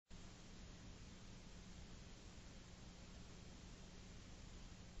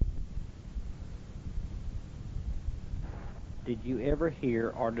Did you ever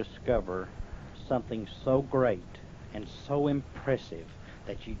hear or discover something so great and so impressive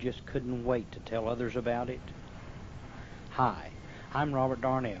that you just couldn't wait to tell others about it? Hi, I'm Robert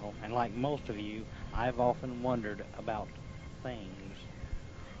Darnell, and like most of you, I've often wondered about things.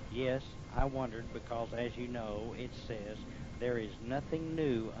 Yes, I wondered because, as you know, it says there is nothing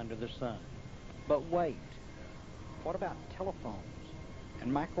new under the sun. But wait, what about telephones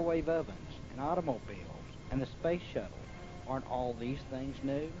and microwave ovens and automobiles and the space shuttle? Aren't all these things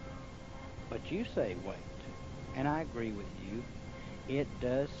new? But you say wait, and I agree with you. It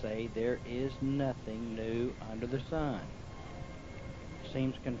does say there is nothing new under the sun.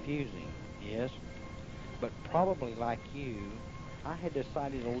 Seems confusing, yes, but probably like you, I had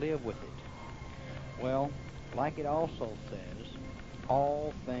decided to live with it. Well, like it also says,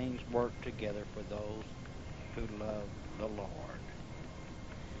 all things work together for those who love the Lord.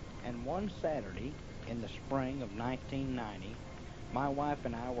 And one Saturday in the spring of 1990, my wife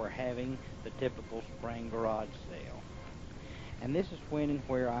and I were having the typical spring garage sale. And this is when and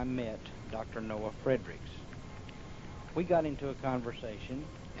where I met Dr. Noah Fredericks. We got into a conversation,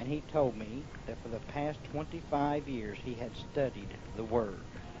 and he told me that for the past 25 years he had studied the Word.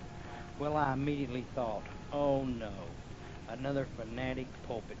 Well, I immediately thought, oh no, another fanatic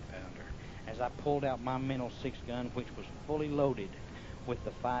pulpit pounder, as I pulled out my mental six-gun, which was fully loaded with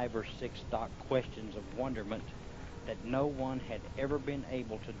the 5 or 6 stock questions of wonderment that no one had ever been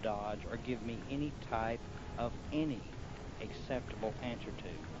able to dodge or give me any type of any acceptable answer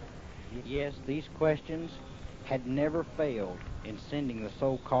to. Yes, these questions had never failed in sending the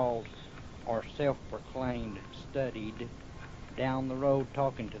so-called or self-proclaimed studied down the road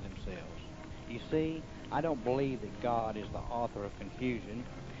talking to themselves. You see, I don't believe that God is the author of confusion,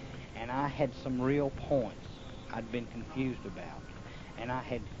 and I had some real points I'd been confused about, and I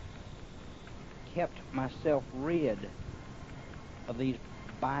had kept myself rid of these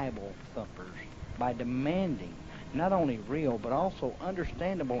Bible thumpers by demanding not only real but also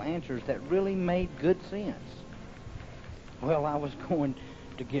understandable answers that really made good sense. Well, I was going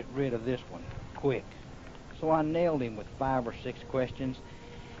to get rid of this one quick, so I nailed him with 5 or 6 questions,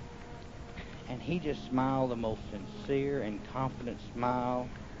 and he just smiled the most sincere and confident smile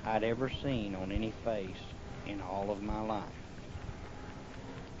I'd ever seen on any face in all of my life.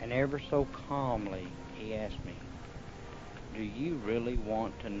 And ever so calmly, he asked me, "Do you really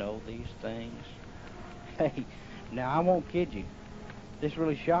want to know these things?" Hey, now I won't kid you. This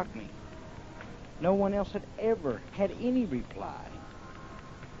really shocked me. No one else had ever had any reply.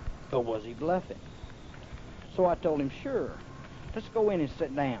 But was he bluffing? So I told him, sure, let's go in and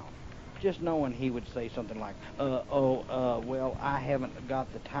sit down. Just knowing he would say something like, well, I haven't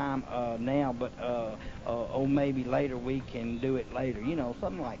got the time now, but, maybe later we can do it later. You know,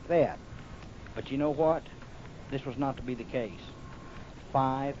 something like that. But you know what? This was not to be the case.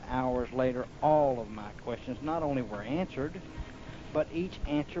 5 hours later, all of my questions not only were answered, but each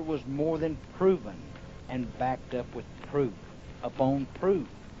answer was more than proven and backed up with proof upon proof,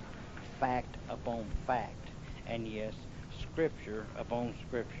 fact upon fact, and yes, scripture upon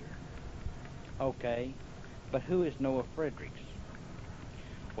scripture. Okay, but who is Noah Fredericks?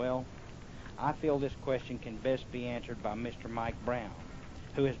 Well, I feel this question can best be answered by Mr. Mike Brown,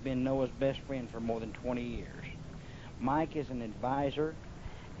 who has been Noah's best friend for more than 20 years. Mike is an advisor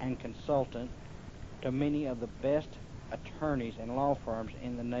and consultant to many of the best attorneys and law firms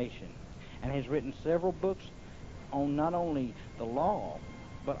in the nation, and has written several books on not only the law,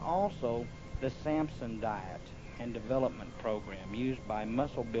 but also the Samson diet and development program used by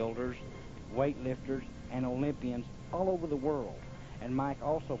muscle builders, weightlifters, and Olympians all over the world. And Mike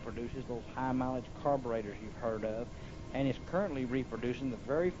also produces those high-mileage carburetors you've heard of, and is currently reproducing the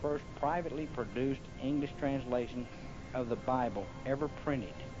very first privately produced English translation of the Bible ever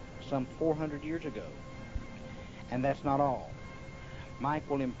printed some 400 years ago. And that's not all. Mike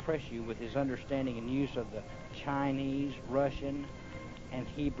will impress you with his understanding and use of the Chinese, Russian, and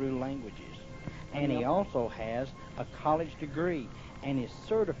Hebrew languages. And he also has a college degree and is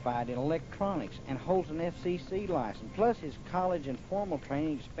certified in electronics and holds an FCC license. Plus, his college and formal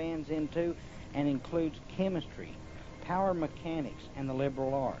training expands into and includes chemistry, power mechanics, and the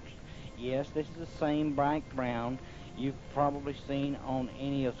liberal arts. Yes, this is the same Mike Brown you've probably seen on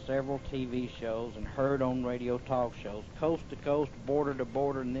any of several TV shows and heard on radio talk shows, coast to coast, border to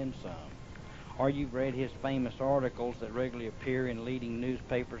border, and then some. Or you've read his famous articles that regularly appear in leading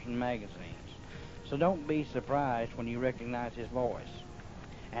newspapers and magazines. So don't be surprised when you recognize his voice.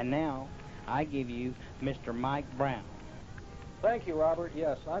 And now, I give you Mr. Mike Brown. Thank you, Robert.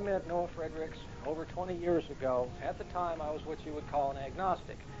 Yes, I met Noah Fredericks over 20 years ago. At the time, I was what you would call an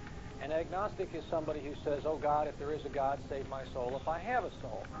agnostic. An agnostic is somebody who says, oh God, if there is a God, save my soul if I have a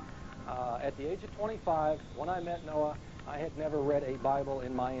soul. At the age of 25, when I met Noah, I had never read a Bible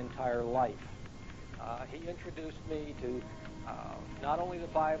in my entire life. He introduced me to not only the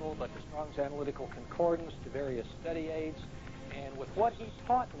Bible, but the Strong's Analytical Concordance, to various study aids. And with what he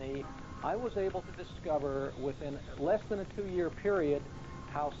taught me, I was able to discover within less than a 2-year period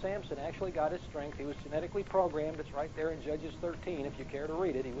how Samson actually got his strength. He was genetically programmed. It's right there in Judges 13, if you care to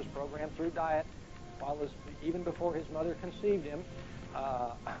read it. He was programmed through diet even before his mother conceived him.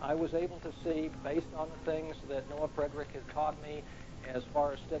 I was able to see, based on the things that Noah Frederick had taught me as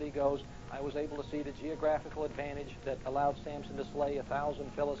far as study goes, I was able to see the geographical advantage that allowed Samson to slay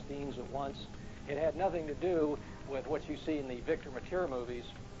 1,000 Philistines at once. It had nothing to do with what you see in the Victor Mature movies.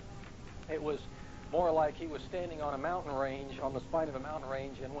 It was more like he was standing on a mountain range, on the spine of a mountain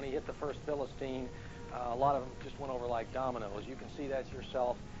range, and when he hit the first Philistine, a lot of them just went over like dominoes. You can see that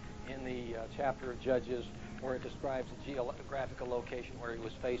yourself in the chapter of Judges where it describes the geographical location where he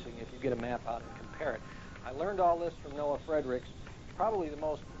was facing, if you get a map out and compare it. I learned all this from Noah Fredericks, probably the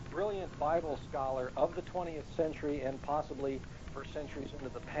most brilliant Bible scholar of the 20th century and possibly for centuries into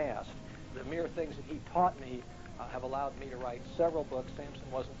the past. The mere things that he taught me have allowed me to write several books. Samson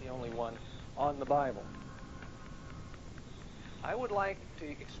wasn't the only one on the Bible. I would like to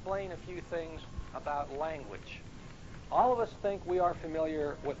explain a few things about language. All of us think we are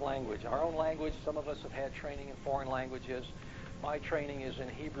familiar with language. Our own language, some of us have had training in foreign languages. My training is in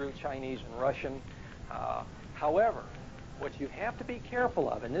Hebrew, Chinese, and Russian. However, what you have to be careful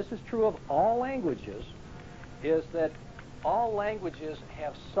of, and this is true of all languages, is that all languages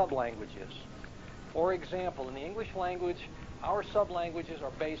have sub-languages. For example, in the English language, our sub-languages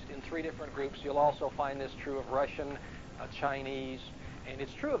are based in 3 different groups. You'll also find this true of Russian, Chinese, and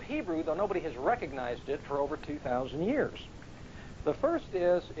it's true of Hebrew, though nobody has recognized it for over 2,000 years. The first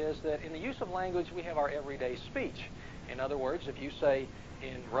is that in the use of language, we have our everyday speech. In other words, if you say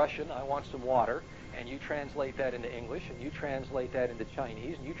in Russian, I want some water, and you translate that into English, and you translate that into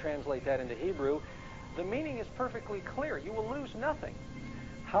Chinese, and you translate that into Hebrew, the meaning is perfectly clear. You will lose nothing.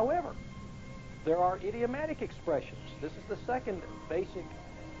 However, there are idiomatic expressions. This is the second basic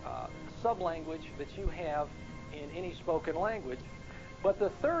sub-language that you have in any spoken language. But the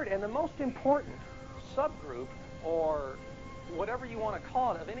third and the most important subgroup, or whatever you want to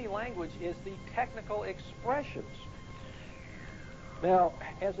call it, of any language is the technical expressions. Now,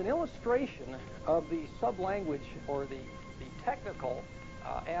 as an illustration of the sub-language or the technical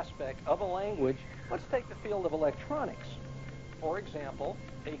aspect of a language, let's take the field of electronics. For example,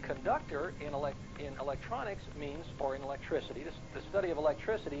 a conductor in electronics means, or in electricity, the study of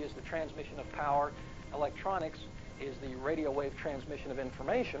electricity is the transmission of power. Electronics is the radio wave transmission of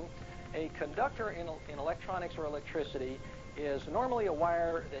information. A conductor in electronics or electricity is normally a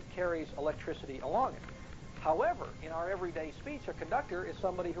wire that carries electricity along it. However, in our everyday speech, a conductor is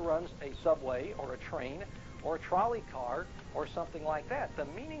somebody who runs a subway or a train or a trolley car or something like that. The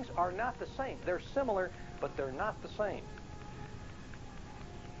meanings are not the same. They're similar, but they're not the same.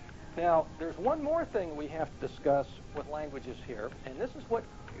 Now, there's one more thing we have to discuss with languages here, and this is what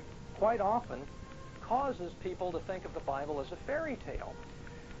quite often causes people to think of the Bible as a fairy tale.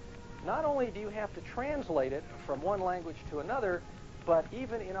 Not only do you have to translate it from one language to another, but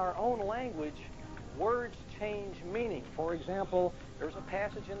even in our own language, words change meaning. For example, there's a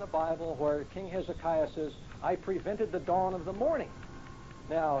passage in the Bible where King Hezekiah says, I prevented the dawn of the morning.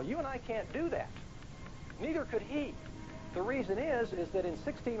 Now, you and I can't do that. Neither could he. The reason is that in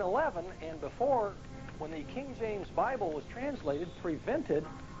 1611 and before, when the King James Bible was translated, prevented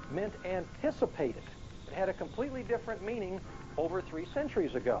meant anticipated. It had a completely different meaning over 3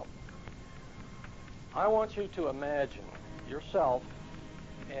 centuries ago. I want you to imagine yourself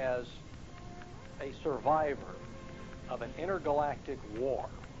as a survivor of an intergalactic war,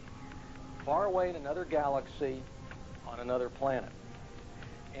 far away in another galaxy, on another planet.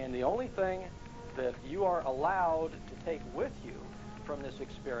 And the only thing that you are allowed to take with you from this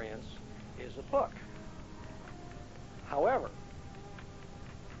experience is a book. However,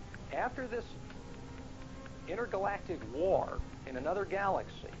 after this intergalactic war in another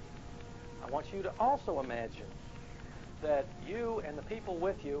galaxy, I want you to also imagine that you and the people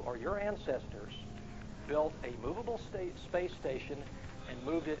with you, or your ancestors, built a movable space station and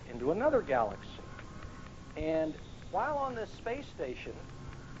moved it into another galaxy. And while on this space station,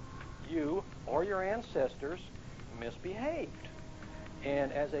 you or your ancestors misbehaved.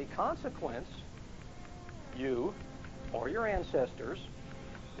 And as a consequence, you or your ancestors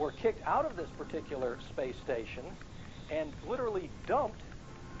were kicked out of this particular space station and literally dumped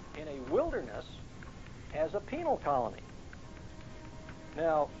in a wilderness as a penal colony.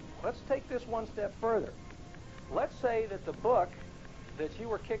 Now, let's take this one step further. Let's say that the book that you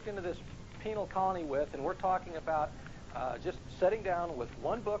were kicked into this penal colony with, and we're talking about just setting down with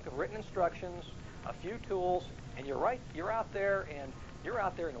one book of written instructions, a few tools, and you're out there in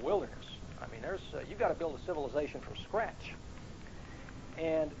the wilderness. I mean, you've got to build a civilization from scratch.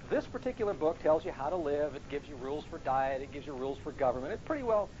 And this particular book tells you how to live. It gives you rules for diet. It gives you rules for government. It pretty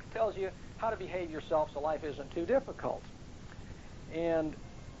well tells you how to behave yourself so life isn't too difficult. And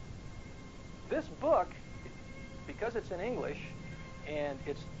this book, because it's in English, and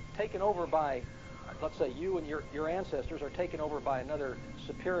it's taken over by, let's say you and your ancestors are taken over by another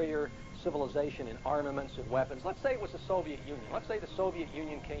superior civilization in armaments and weapons. Let's say it was the Soviet Union. Let's say the Soviet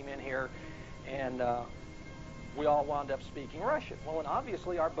Union came in here and we all wound up speaking Russian. Well, and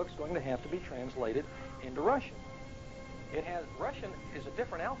obviously our book's going to have to be translated into Russian. Russian is a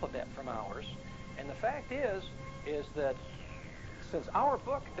different alphabet from ours, and the fact is that since our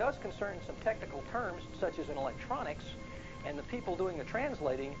book does concern some technical terms, such as in electronics, and the people doing the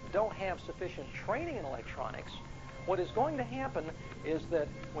translating don't have sufficient training in electronics, what is going to happen is that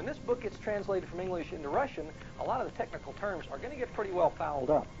when this book gets translated from English into Russian, a lot of the technical terms are going to get pretty well fouled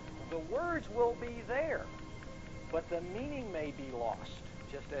up. The words will be there, but the meaning may be lost,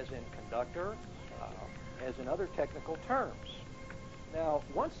 just as in conductor, as in other technical terms. Now,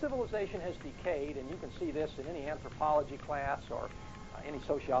 once civilization has decayed, and you can see this in any anthropology class or any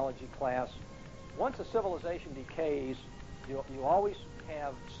sociology class, once a civilization decays, you always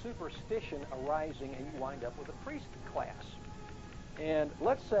have superstition arising, and you wind up with a priest class. And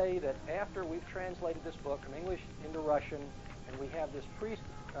let's say that after we've translated this book from English into Russian, and we have this priest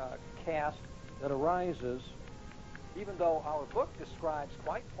caste that arises, even though our book describes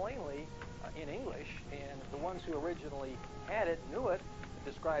quite plainly in English, and the ones who originally had it knew it, it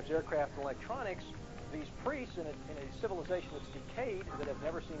describes aircraft and electronics, these priests in a civilization that's decayed, that have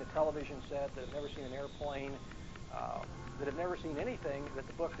never seen a television set, that have never seen an airplane, that have never seen anything that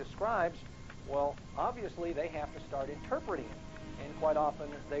the book describes, well, obviously they have to start interpreting it. And quite often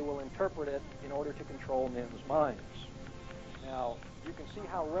they will interpret it in order to control men's minds. Now, you can see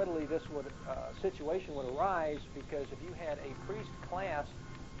how readily this situation would arise, because if you had a priest class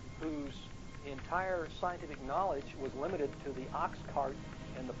whose entire scientific knowledge was limited to the ox cart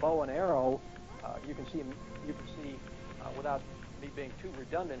and the bow and arrow, you can see without me being too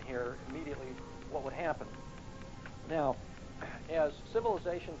redundant here, immediately what would happen. Now, as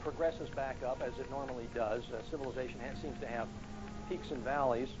civilization progresses back up, as it normally does, civilization seems to have peaks and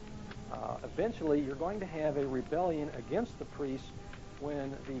valleys. Eventually, you're going to have a rebellion against the priests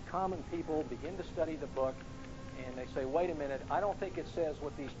when the common people begin to study the book, and they say, wait a minute, I don't think it says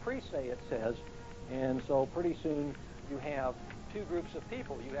what these priests say it says. And so pretty soon you have two groups of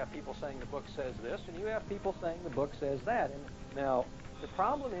people. You have people saying the book says this, and you have people saying the book says that. And now, the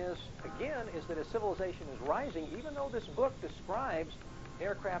problem is, again, is that as civilization is rising, even though this book describes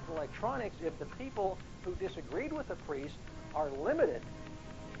aircraft and electronics, if the people who disagreed with the priest are limited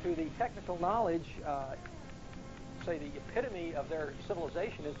to the technical knowledge, say the epitome of their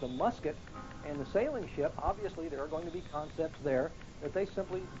civilization is the musket and the sailing ship, obviously there are going to be concepts there that they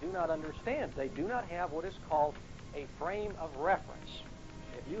simply do not understand. They do not have what is called a frame of reference.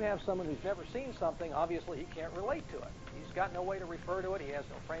 If you have someone who's never seen something, obviously he can't relate to it. He's got no way to refer to it. He has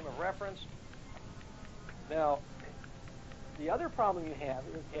no frame of reference. Now, the other problem you have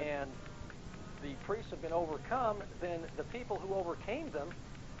is, and the priests have been overcome, then the people who overcame them,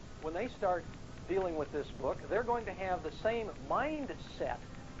 when they start dealing with this book, they're going to have the same mindset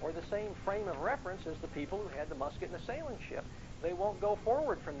or the same frame of reference as the people who had the musket and the sailing ship. They won't go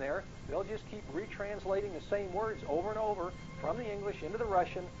forward from there. They'll just keep retranslating the same words over and over from the English into the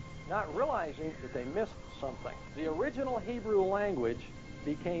Russian, not realizing that they missed something. The original Hebrew language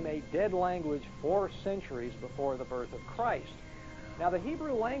became a dead language 4 centuries before the birth of Christ. Now, the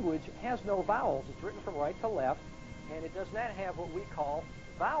Hebrew language has no vowels. It's written from right to left, and it does not have what we call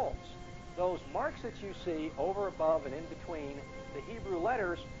vowels. Those marks that you see over, above, and in between the Hebrew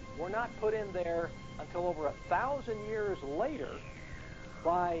letters were not put in there until over 1,000 years later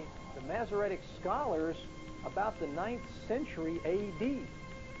by the Masoretic scholars about the 9th century A.D.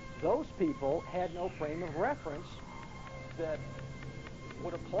 Those people had no frame of reference that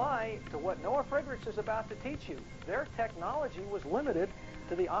would apply to what Noah Fredericks is about to teach you. Their technology was limited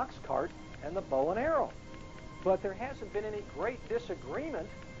to the ox cart and the bow and arrow. But there hasn't been any great disagreement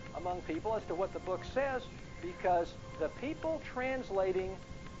among people as to what the book says, because the people translating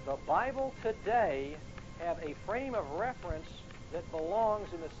the Bible today have a frame of reference that belongs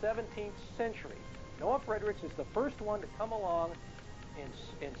in the 17th century. Noah Fredericks is the first one to come along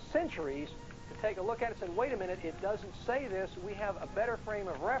in centuries to take a look at it and said, wait a minute, it doesn't say this. We have a better frame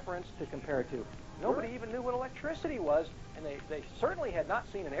of reference to compare to. Nobody even knew what electricity was, and they certainly had not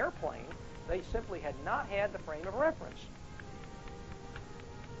seen an airplane. They simply had not had the frame of reference.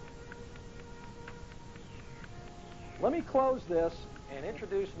 Let me close this and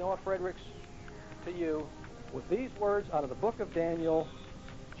introduce Noah Fredericks to you with these words out of the book of Daniel,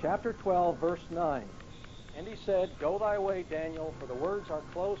 chapter 12, verse 9. And he said, "Go thy way, Daniel, for the words are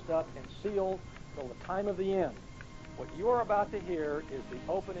closed up and sealed till the time of the end." What you are about to hear is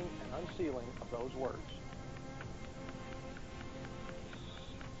the opening and unsealing of those words.